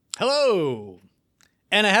Hello,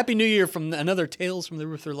 and a Happy New Year from another Tales from the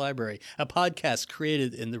Reuther Library, a podcast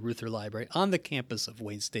created in the Reuther Library on the campus of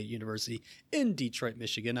Wayne State University in Detroit,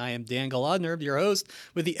 Michigan. I am Dan Golodner, your host,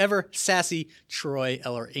 with the ever sassy Troy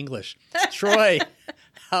Eller English. Troy,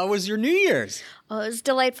 how was your New Year's? Oh, it was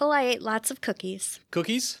delightful. I ate lots of cookies.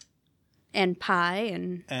 Cookies? And pie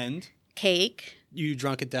and cake. You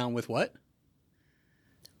drunk it down with what?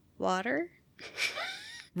 Water.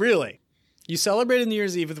 Really? You celebrated New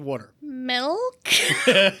Year's Eve with water? Milk.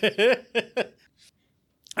 All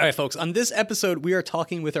right, folks. On this episode, we are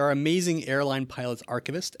talking with our amazing airline pilot's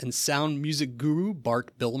archivist and sound music guru,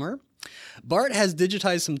 Bart Billmer. Bart has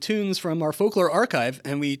digitized some tunes from our folklore archive,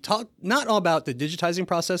 and we talk not all about the digitizing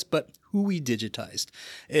process, but who we digitized.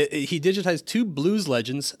 He digitized two blues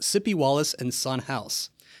legends, Sippy Wallace and Son House.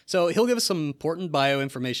 So he'll give us some important bio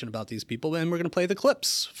information about these people, and we're going to play the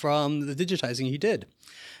clips from the digitizing he did.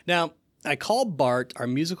 Now, I call Bart our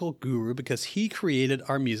musical guru because he created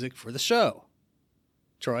our music for the show.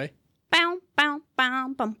 Troy? Bow, bow,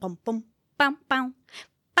 bow, bum, bum, bum, bow, bow,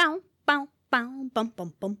 bow, bow, bow, bum,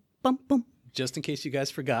 bum, bum, bum, bum. Just in case you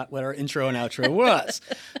guys forgot what our intro and outro was.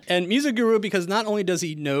 And music guru because not only does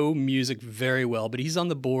he know music very well, but he's on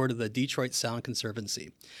the board of the Detroit Sound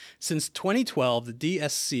Conservancy. Since 2012, the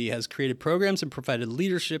DSC has created programs and provided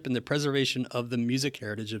leadership in the preservation of the music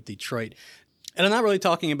heritage of Detroit. And I'm not really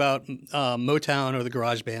talking about Motown or the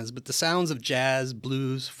garage bands, but the sounds of jazz,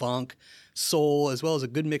 blues, funk, soul, as well as a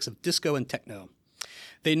good mix of disco and techno.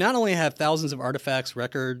 They not only have thousands of artifacts,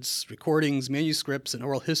 records, recordings, manuscripts, and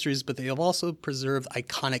oral histories, but they have also preserved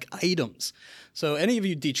iconic items. So any of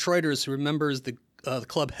you Detroiters who remembers the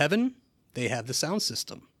Club Heaven, they have the sound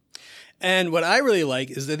system. And what I really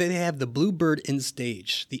like is that they have the Bluebird in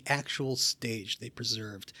stage, the actual stage they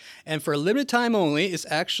preserved. And for a limited time only, it's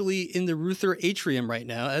actually in the Reuther Atrium right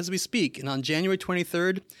now as we speak. And on January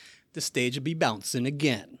 23rd, the stage will be bouncing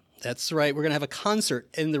again. That's right. We're going to have a concert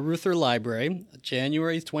in the Reuther Library,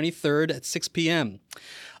 January 23rd at 6 p.m.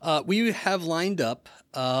 We have lined up,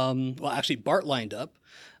 Bart lined up,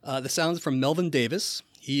 the sounds from Melvin Davis.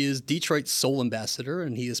 He is Detroit's soul ambassador,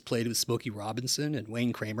 and he has played with Smokey Robinson and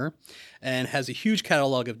Wayne Kramer, and has a huge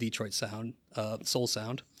catalog of Detroit sound, soul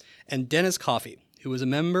sound. And Dennis Coffey, who was a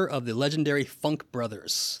member of the legendary Funk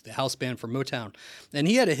Brothers, the house band for Motown. And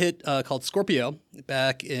he had a hit called Scorpio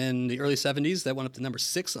back in the early 70s that went up to number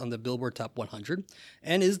 6 on the Billboard Top 100,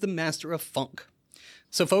 and is the master of funk.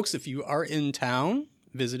 So, folks, if you are in town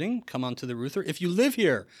visiting, come on to the Reuther. If you live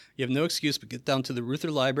here, you have no excuse but get down to the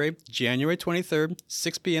Reuther Library, January 23rd,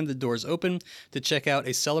 6 p.m. The doors open to check out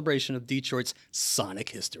a celebration of Detroit's sonic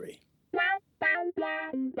history.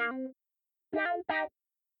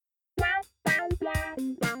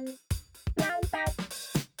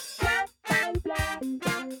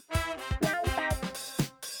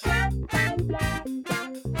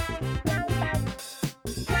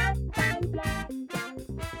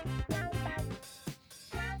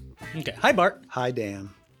 Okay. Hi, Bart. Hi, Dan.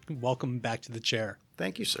 Welcome back to the chair.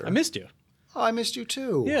 Thank you, sir. I missed you. Oh, I missed you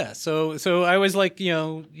too. Yeah. So I always like,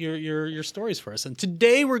 your stories for us. And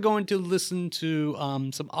today we're going to listen to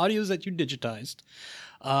some audios that you digitized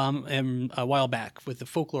and a while back with the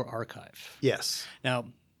Folklore Archive. Yes. Now,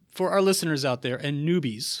 for our listeners out there and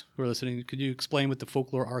newbies who are listening, could you explain what the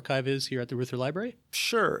Folklore Archive is here at the Reuther Library?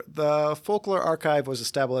 Sure. The Folklore Archive was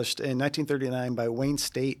established in 1939 by Wayne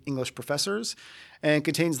State English professors and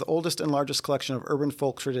contains the oldest and largest collection of urban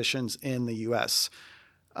folk traditions in the U.S.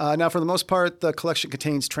 Now, for the most part, the collection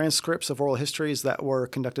contains transcripts of oral histories that were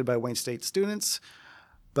conducted by Wayne State students.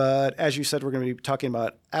 But as you said, we're going to be talking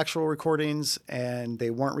about actual recordings, and they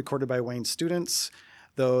weren't recorded by Wayne students,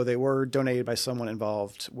 though they were donated by someone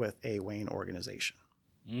involved with a Wayne organization.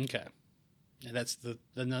 Okay. And that's the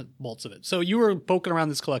nut bolts of it. So you were poking around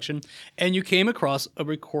this collection, and you came across a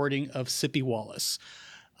recording of Sippy Wallace.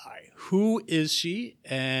 Who is she,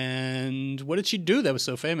 and what did she do that was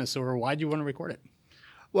so famous, or why do you want to record it?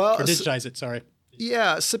 Well, or digitize it, sorry.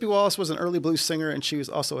 Yeah, Sippy Wallace was an early blues singer, and she was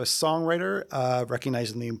also a songwriter,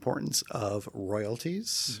 recognizing the importance of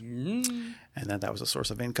royalties, and that was a source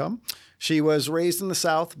of income. She was raised in the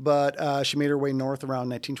South, but she made her way north around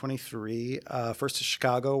 1923, first to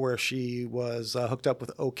Chicago, where she was hooked up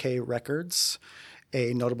with OK Records,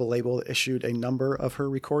 a notable label that issued a number of her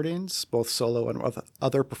recordings, both solo and with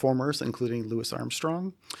other performers, including Louis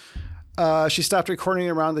Armstrong. She stopped recording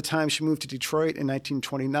around the time she moved to Detroit in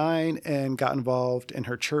 1929 and got involved in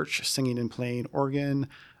her church singing and playing organ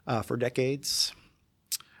for decades.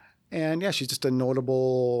 And yeah, she's just a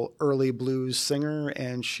notable early blues singer,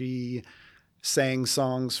 and she sang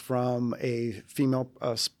songs from a female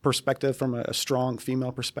perspective, from a strong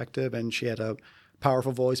female perspective, and she had a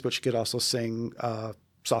powerful voice, but she could also sing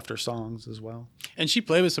softer songs as well. And she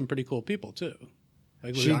played with some pretty cool people too,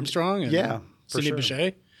 like Louis Armstrong and for Sidney sure.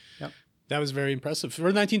 Bechet. Yep. That was very impressive for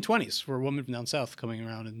the 1920s for a woman from down south coming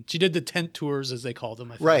around, and she did the tent tours as they called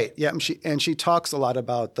them. I think. Right. Yeah. And she talks a lot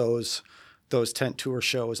about those tent tour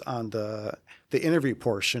shows on the interview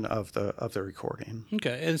portion of the recording.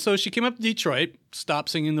 Okay, and so she came up to Detroit, stopped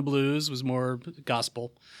singing the blues, was more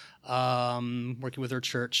gospel, working with her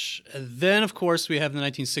church. And then, of course, we have the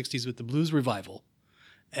 1960s with the blues revival,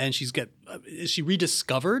 and is she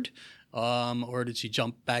rediscovered, or did she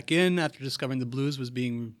jump back in after discovering the blues was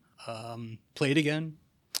being played again?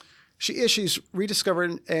 She's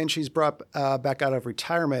rediscovered, and she's brought back out of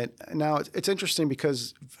retirement. Now, it's interesting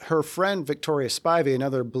because her friend Victoria Spivey,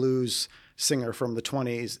 another blues singer from the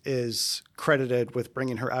 20s, is credited with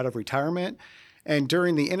bringing her out of retirement. And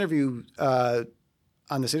during the interview, in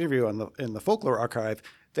the Folklore Archive,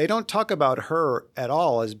 they don't talk about her at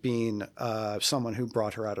all as being someone who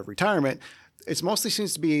brought her out of retirement. It mostly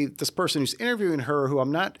seems to be this person who's interviewing her, who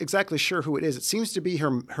I'm not exactly sure who it is. It seems to be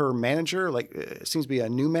her manager, like it seems to be a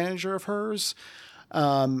new manager of hers.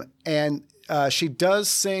 And she does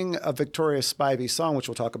sing a Victoria Spivey song, which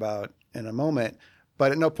we'll talk about in a moment.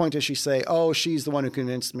 But at no point does she say, oh, she's the one who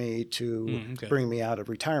convinced me to bring me out of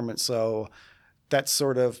retirement. So that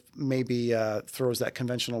sort of maybe throws that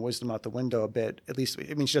conventional wisdom out the window a bit. At least,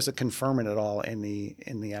 I mean, she doesn't confirm it at all in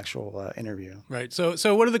the actual interview. Right. So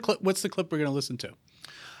what's the clip we're going to listen to?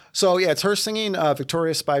 So yeah, it's her singing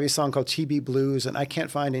Victoria Spivey's song called TB Blues, and I can't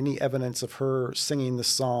find any evidence of her singing the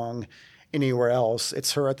song anywhere else.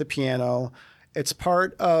 It's her at the piano. It's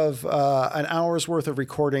part of an hour's worth of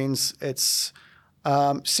recordings. It's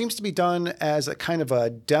seems to be done as a kind of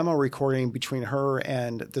a demo recording between her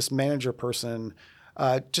and this manager person,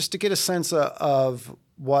 just to get a sense of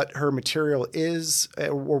what her material is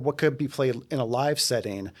or what could be played in a live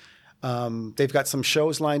setting. They've got some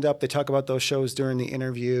shows lined up. They talk about those shows during the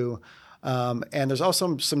interview. And there's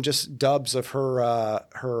also some just dubs of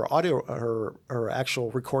her audio, her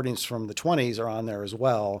actual recordings from the 20s are on there as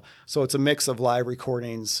well. So it's a mix of live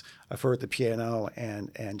recordings of her at the piano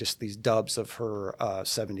and just these dubs of her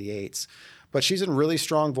 78s. But she's in really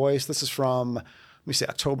strong voice. This is from, let me say,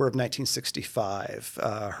 October of 1965,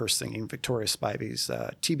 her singing Victoria Spivey's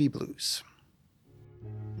TB Blues.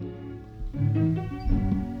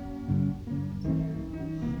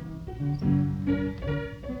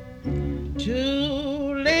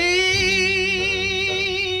 Too late,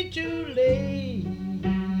 too late,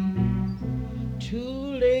 too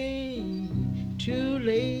late, too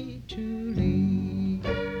late, too late.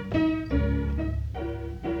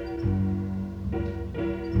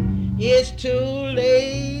 It's too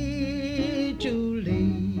late, too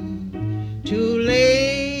late, too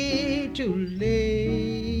late, too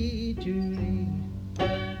late, too late.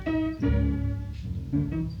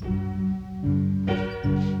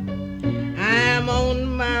 I'm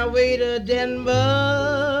on my way to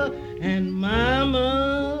Denver, and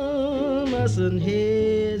Mama mustn't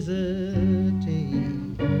hesitate.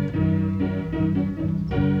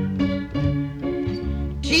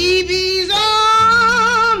 TV's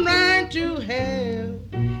all right to have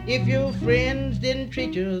if your friends didn't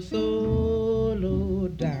treat you so low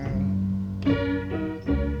down.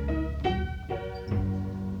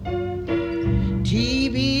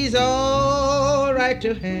 TV's all right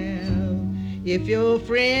to have if your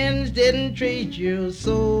friends didn't treat you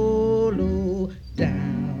so low down.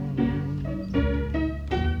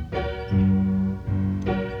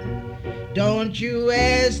 Don't you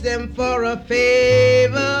ask them for a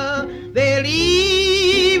favor, they'll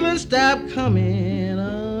even stop coming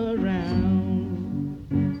around.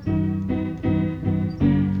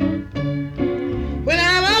 When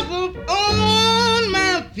I'm up on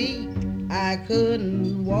my feet, I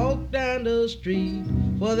couldn't walk down the street,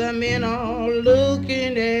 for the men all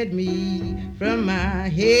looking at me from my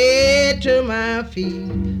head to my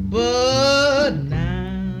feet. But now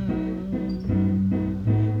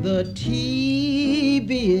the TB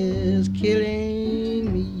is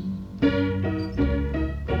killing me.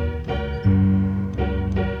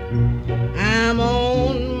 I'm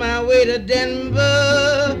on my way to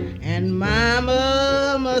Denver, and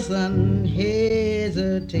Mama mustn't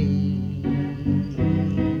hesitate.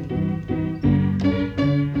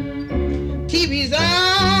 TV's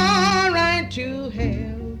all right to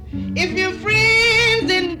have if your friends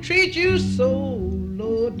didn't treat you so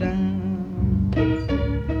low down.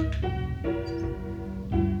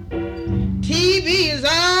 TV is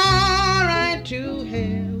all right to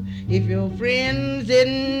have if your friends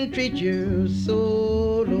didn't treat you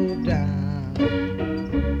so low down.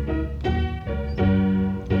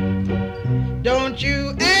 Don't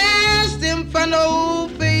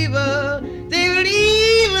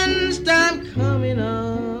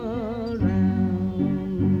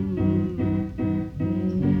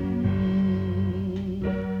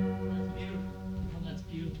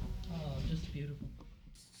just beautiful.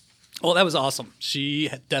 Well, that was awesome. She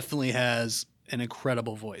definitely has an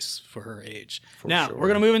incredible voice for her age. Now, we're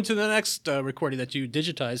going to move into the next recording that you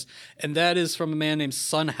digitized, and that is from a man named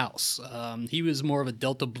Son House. He was more of a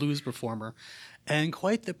Delta blues performer and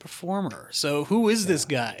quite the performer. So who is this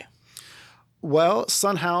guy? Well,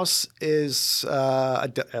 Son House is,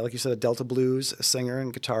 like you said, a Delta blues singer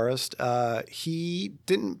and guitarist. He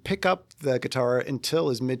didn't pick up the guitar until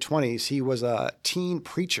his mid-20s. He was a teen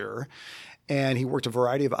preacher, and he worked a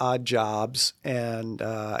variety of odd jobs. And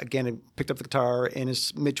again, he picked up the guitar in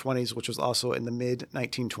his mid-20s, which was also in the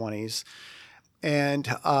mid-1920s. And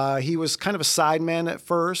he was kind of a sideman at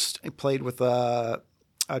first. He played with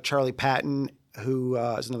Charlie Patton, who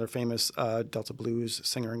is another famous Delta blues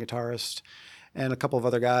singer and guitarist, and a couple of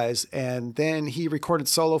other guys. And then he recorded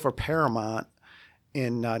solo for Paramount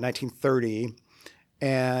in 1930.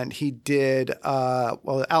 And he did,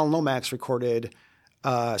 Alan Lomax recorded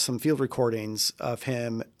some field recordings of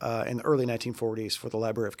him in the early 1940s for the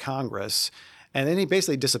Library of Congress. And then he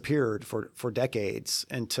basically disappeared for decades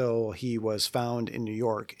until he was found in New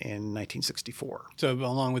York in 1964. So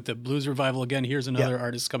along with the blues revival, again, here's another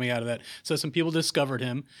artist coming out of that. So some people discovered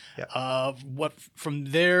him. Yeah. What from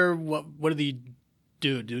there? What did he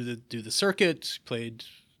do? Do the circuit? Played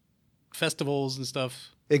festivals and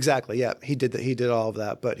stuff. Exactly. Yeah, he did all of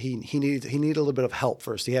that, but he needed a little bit of help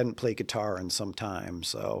first. He hadn't played guitar in some time,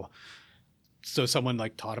 so someone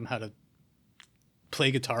like taught him how to play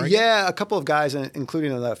guitar again? Yeah, a couple of guys,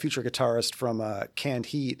 including a future guitarist from Canned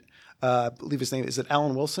Heat. I believe his name is it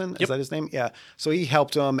Alan Wilson? Yep. Is that his name? Yeah. So he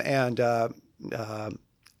helped him, and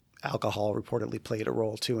alcohol reportedly played a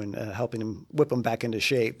role too in helping him whip him back into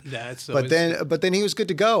shape. But then he was good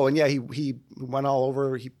to go, and yeah, he went all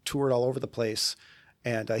over. He toured all over the place,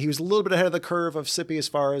 and he was a little bit ahead of the curve of Sippy as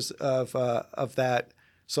far as of that.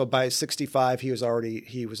 So by 65, he was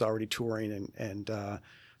already touring, and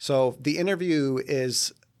so the interview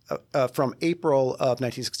is from April of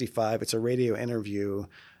 1965. It's a radio interview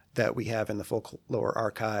that we have in the Folklore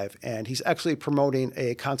Archive, and he's actually promoting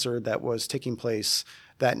a concert that was taking place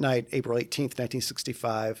that night, April 18th,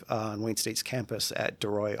 1965, on Wayne State's campus at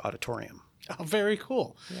DeRoy Auditorium. Oh, very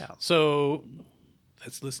cool. Yeah. So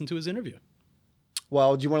let's listen to his interview.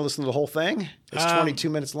 Well, do you want to listen to the whole thing? It's 22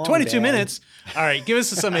 minutes long. 22 Dan. minutes? All right, give us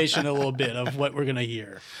a summation a little bit of what we're going to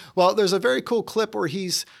hear. Well, there's a very cool clip where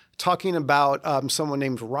he's talking about someone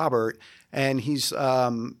named Robert, and he's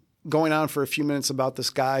going on for a few minutes about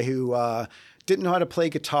this guy who didn't know how to play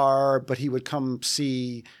guitar, but he would come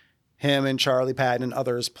see him and Charlie Patton and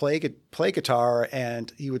others play guitar,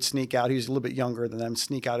 and he would sneak out. He was a little bit younger than them,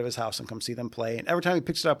 sneak out of his house and come see them play. And every time he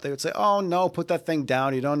picks it up, they would say, "Oh, no, put that thing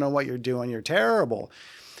down. You don't know what you're doing. You're terrible."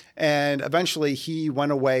 And eventually he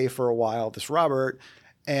went away for a while, this Robert,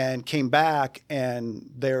 and came back, and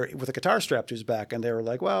they're with a guitar strapped to his back, and they were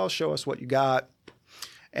like, "Well, show us what you got."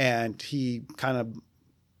 And he kind of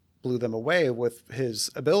blew them away with his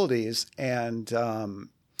abilities, and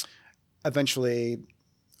eventually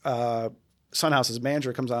Son House's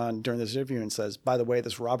manager comes on during this interview and says, "By the way,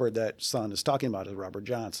 this Robert that Son is talking about is Robert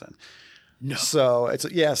Johnson." No. So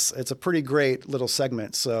it's a pretty great little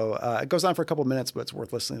segment. So it goes on for a couple of minutes, but it's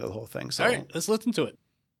worth listening to the whole thing. So. All right, let's listen to it.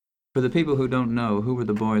 For the people who don't know, who were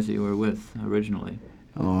the boys that you were with originally?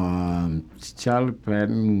 Charlie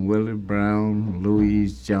Patton, Willie Brown,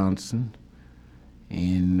 Louise Johnson,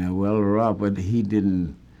 and Robert. He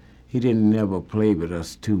didn't never play with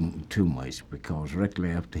us too much, because directly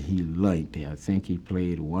after he left, I think he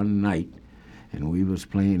played one night, and we was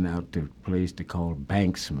playing out to a place they called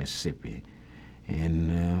Banks, Mississippi. And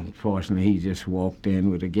unfortunately, he just walked in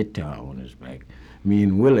with a guitar on his back. Me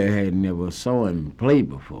and Willie had never saw him play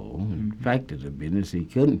before. In fact of the business, he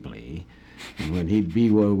couldn't play. And when he'd be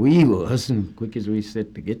where we was, and quick as we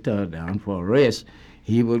set the guitar down for a rest,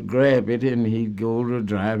 he would grab it and he'd go to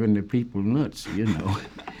driving the people nuts, you know.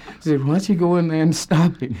 I said, "Why don't you go in there and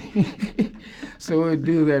stop him?" So we'd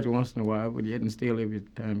do that once in a while, but yet and still every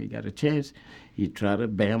time he got a chance, he'd try to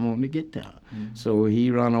bam on the guitar. So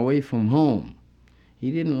he run away from home.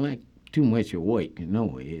 He didn't like too much of work, you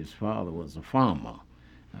know. His father was a farmer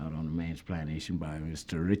out on the man's plantation by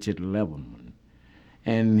Mr. Richard Levelman.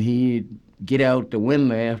 And he'd get out the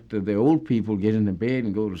window after the old people get into bed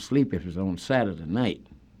and go to sleep if it was on Saturday night.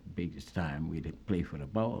 Biggest time we'd play for the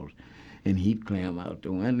balls. And he'd climb out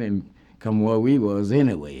the window and come where we was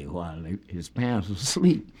anyway while his parents was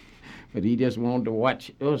asleep. But he just wanted to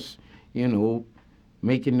watch us, you know,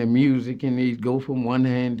 making the music, and he'd go from one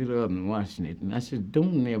hand to the other and watching it. And I said,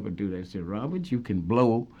 "Don't never do that." I said, "Robert, you can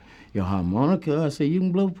blow your harmonica." I said, "You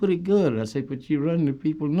can blow pretty good." I said, "But you run the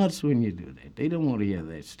people nuts when you do that. They don't want to hear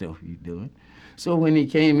that stuff you're doing." So when he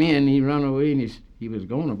came in, he ran away, and he was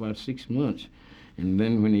gone about 6 months. And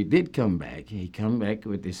then when he did come back, he come back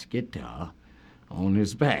with this guitar on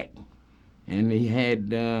his back. And he had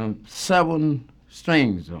 7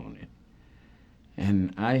 strings on it.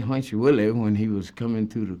 And I hunched Willie when he was coming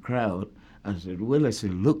through the crowd. I said, Willie,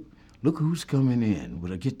 look who's coming in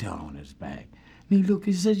with a guitar on his back. And he looked,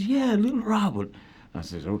 he says, yeah, little Robert. I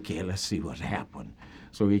said, okay, let's see what happened.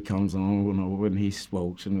 So he comes on over and he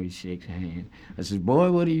smokes and we shake hands. I said,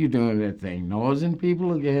 boy, what are you doing with that thing? Noising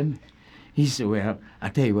people again? He said, well, I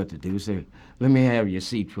tell you what to do. Say, let me have your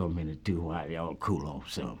seat for a minute, too, while y'all cool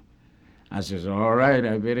off some. I says, all right,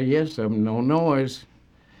 I better hear something, no noise.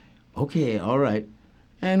 Okay, all right.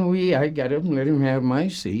 And I got up and let him have my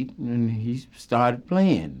seat, and he started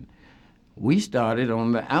playing. We started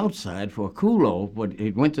on the outside for a cool-off, but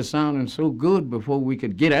it went to sounding so good before we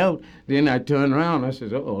could get out. Then I turned around. I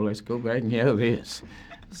said, uh-oh, let's go back and hear this.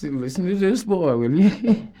 I said, listen to this boy, will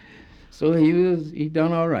you? So he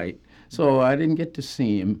done all right. So I didn't get to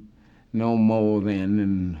see him no more than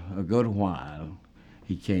in a good while.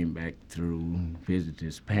 He came back through and visited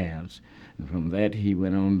his parents. And from that, he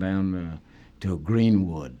went on down to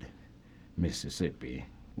Greenwood, Mississippi.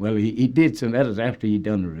 Well, he did some. That was after he'd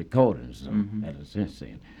done the recordings. So that was since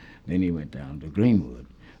then. Then he went down to Greenwood.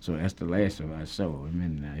 So that's the last of I saw him,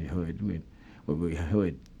 and we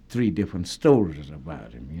heard 3 different stories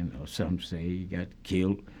about him. You know, some say he got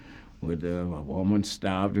killed with a woman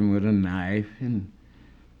stabbed him with a knife, and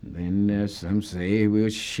then some say he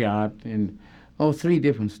was shot, and 3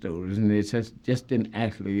 different stories, and they just didn't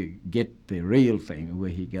actually get the real thing where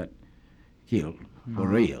he got killed for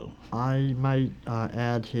real. I might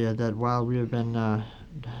add here that while we have been,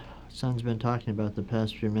 Son's been talking about the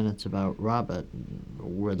past few minutes about Robert,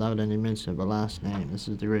 without any mention of a last name, this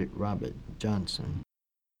is the great Robert Johnson.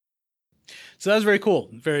 So that was very cool.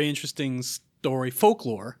 Very interesting story,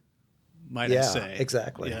 folklore, might I say. Yeah,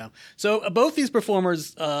 exactly. Yeah. So both these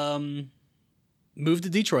performers moved to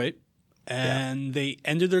Detroit, and they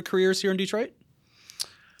ended their careers here in Detroit?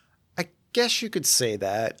 I guess you could say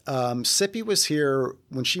that. Sippy was here,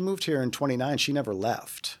 when she moved here in 29, she never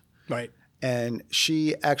left. Right. And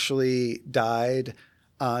she actually died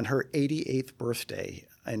on her 88th birthday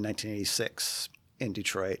in 1986 in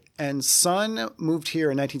Detroit. And Son moved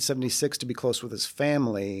here in 1976 to be close with his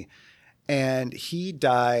family. And he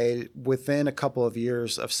died within a couple of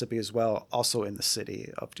years of Sippy as well, also in the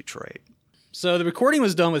city of Detroit. So the recording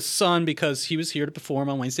was done with Son because he was here to perform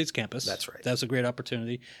on Wayne State's campus. That's right. That was a great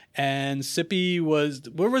opportunity. And Sippy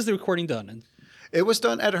where was the recording done? It was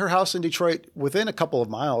done at her house in Detroit within a couple of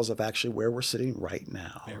miles of actually where we're sitting right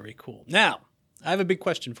now. Very cool. Now, I have a big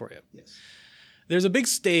question for you. Yes. There's a big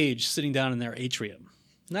stage sitting down in their atrium.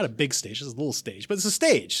 Not a big stage, it's a little stage, but it's a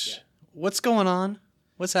stage. Yeah. What's going on?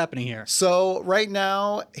 What's happening here? So right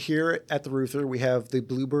now here at the Reuther, we have the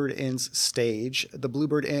Bluebird Inn's stage. The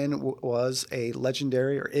Bluebird Inn is a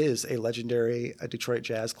legendary Detroit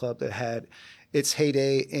jazz club that had its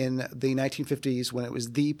heyday in the 1950s when it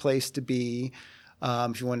was the place to be.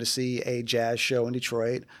 If you wanted to see a jazz show in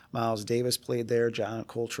Detroit, Miles Davis played there, John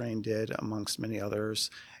Coltrane did, amongst many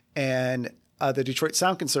others. And the Detroit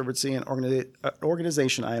Sound Conservancy, an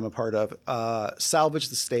organization I am a part of,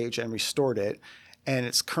 salvaged the stage and restored it. And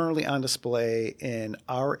it's currently on display in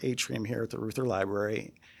our atrium here at the Reuther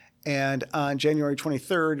Library. And on January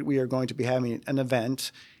 23rd, we are going to be having an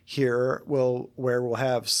event here where we'll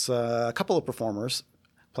have a couple of performers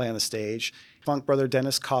play on the stage. Funk brother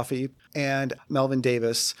Dennis Coffey and Melvin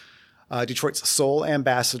Davis, Detroit's soul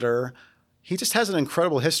ambassador. He just has an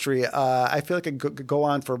incredible history. I feel like I could go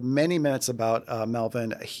on for many minutes about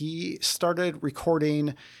Melvin. He started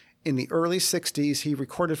recording in the early 60s. He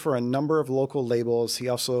recorded for a number of local labels. He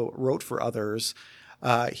also wrote for others.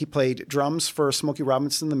 He played drums for Smokey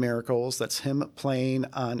Robinson and the Miracles. That's him playing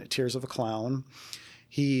on Tears of a Clown.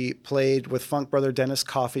 He played with funk brother Dennis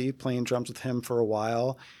Coffey, playing drums with him for a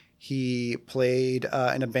while. He played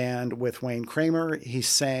in a band with Wayne Kramer. He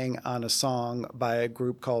sang on a song by a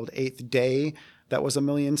group called Eighth Day that was a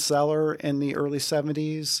million seller in the early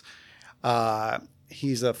 70s.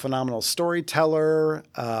 He's a phenomenal storyteller,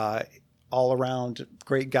 all-around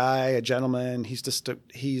great guy, a gentleman. He's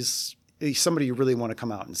somebody you really want to come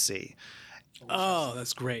out and see. Oh,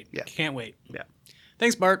 that's great. Yeah. Can't wait. Yeah.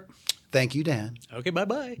 Thanks, Bart. Thank you, Dan. Okay,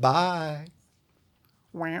 bye-bye. Bye.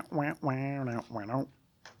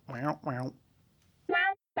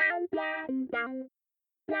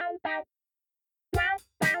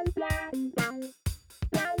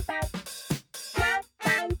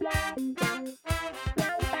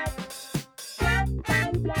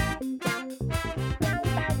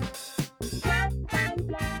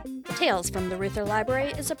 Tales from the Reuther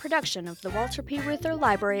Library is a production of the Walter P. Reuther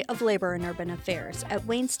Library of Labor and Urban Affairs at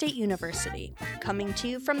Wayne State University, coming to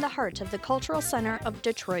you from the heart of the Cultural Center of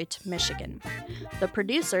Detroit, Michigan. The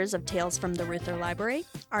producers of Tales from the Reuther Library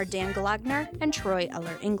are Dan Glogner and Troy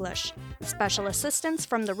Eller English. Special assistants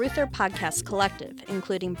from the Reuther Podcast Collective,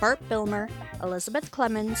 including Bart Bilmer, Elizabeth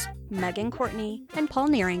Clemens, Megan Courtney, and Paul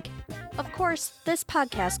Neerink. Of course, this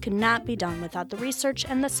podcast could not be done without the research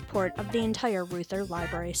and the support of the entire Reuther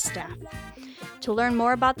Library staff. To learn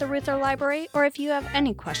more about the Reuther Library, or if you have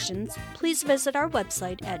any questions, please visit our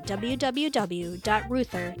website at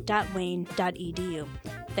www.reuther.wayne.edu.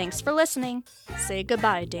 Thanks for listening. Say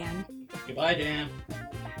goodbye, Dan. Goodbye, Dan.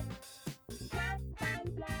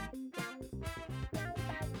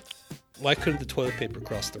 Why couldn't the toilet paper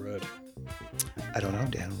cross the road? I don't know,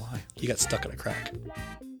 Dan. Why? He got stuck in a crack.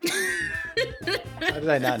 How did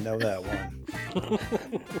I not know that one?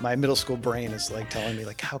 My middle school brain is like telling me,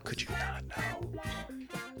 like, how could you not know?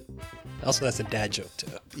 Also, that's a dad joke, too.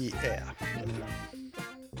 Yeah.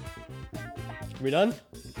 Are we done?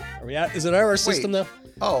 Are we out? Is it our system, though?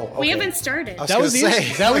 Oh, okay. We haven't started. I was That gonna was the say,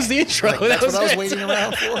 intro. That was the intro. like, that's what I was it. waiting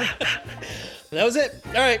around for. That was it.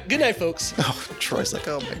 All right. Good night, folks. Oh, Troy's like,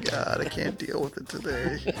 oh my God, I can't deal with it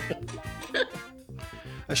today.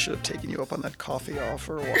 I should have taken you up on that coffee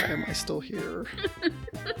offer. Why am I still here?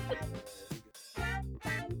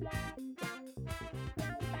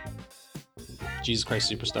 Jesus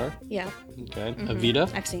Christ Superstar. Yeah. Okay.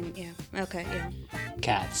 Evita. I've seen it, yeah. Okay, yeah.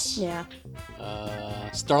 Cats. Yeah.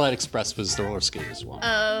 Starlight Express was the roller skaters one.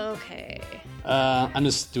 Okay. I'm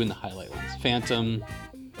just doing the highlight ones. Phantom.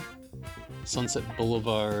 Sunset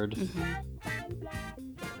Boulevard.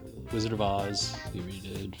 Wizard of Oz. You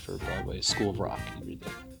redid for Broadway. School of Rock. You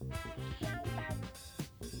redid.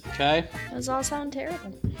 Okay. Those all sound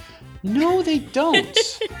terrible. No, they don't.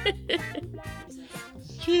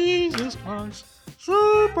 Jesus Christ.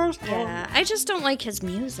 Superstar. Yeah, I just don't like his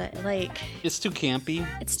music. Like, It's too campy.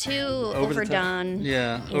 it's too Over the top. overdone.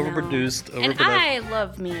 Yeah, you know. overproduced. And I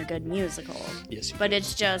love me a good musical. Yes, you But do.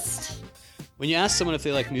 it's just, When you ask someone if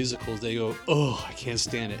they like musicals, they go, "Oh, I can't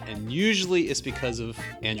stand it," and usually it's because of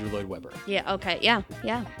Andrew Lloyd Webber. yeah, okay, yeah.